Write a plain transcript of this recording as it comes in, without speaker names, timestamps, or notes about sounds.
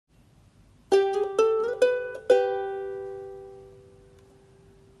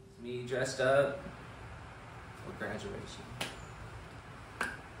dressed up for graduation.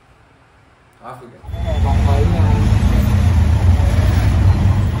 Off we go.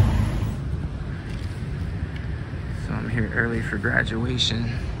 So I'm here early for graduation.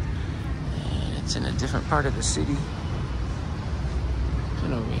 It's in a different part of the city.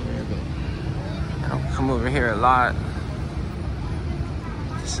 Been over here, but I don't come over here a lot.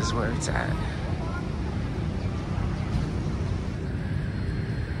 This is where it's at.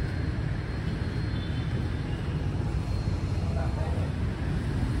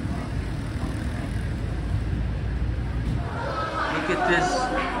 Look at this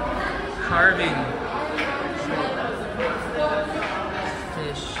carving.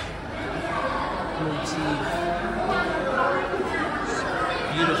 Fish motif.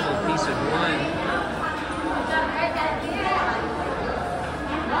 Beautiful piece of wood.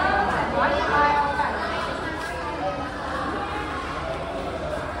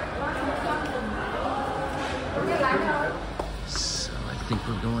 So I think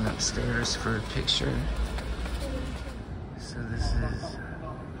we're going upstairs for a picture. So this is,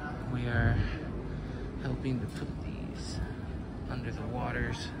 we are helping to put these under the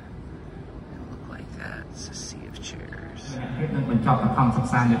waters. It'll look like that. It's a sea of chairs. នឹងបញ្ចប់ការសិក្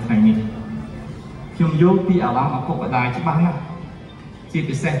សានៅថ្ងៃនេះខ្ញុំយកពីអារម្មណ៍ឪពុកម្ដាយច្បាស់ណាស់ជា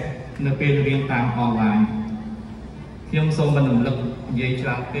ពិសេសនៅពេលរៀនតាមអនឡាញខ្ញុំសូមមិនរំលឹកនិយាយច្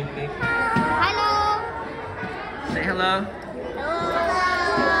រើនពេក Hello. Say hello.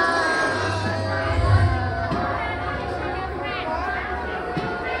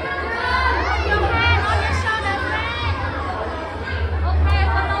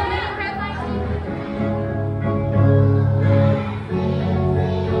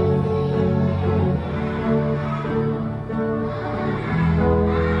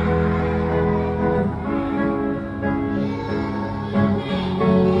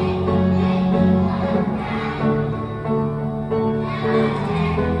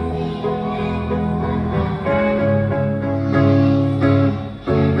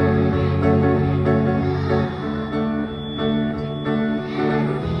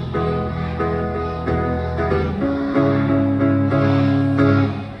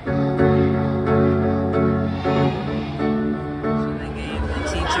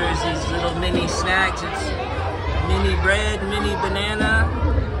 These little mini snacks. It's mini bread, mini banana.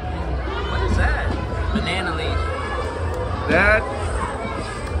 What is that? Banana leaf. That,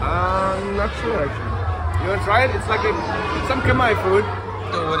 I'm not sure actually. You want to try it? It's like it's some Khmer food.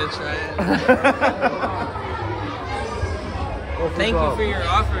 Don't want to try it. Thank you for your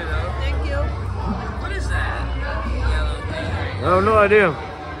offer though. Thank you. What is that? Yellow thing right here. I have no idea.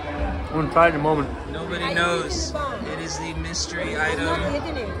 I'm going to try it in a moment. Nobody knows. It is the mystery item.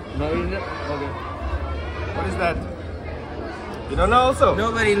 Not eating it? Okay. What is that? You don't know also?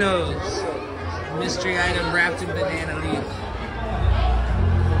 Nobody knows. Mystery item wrapped in banana leaf.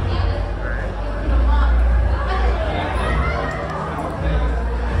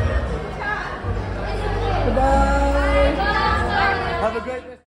 Goodbye. Have a great day.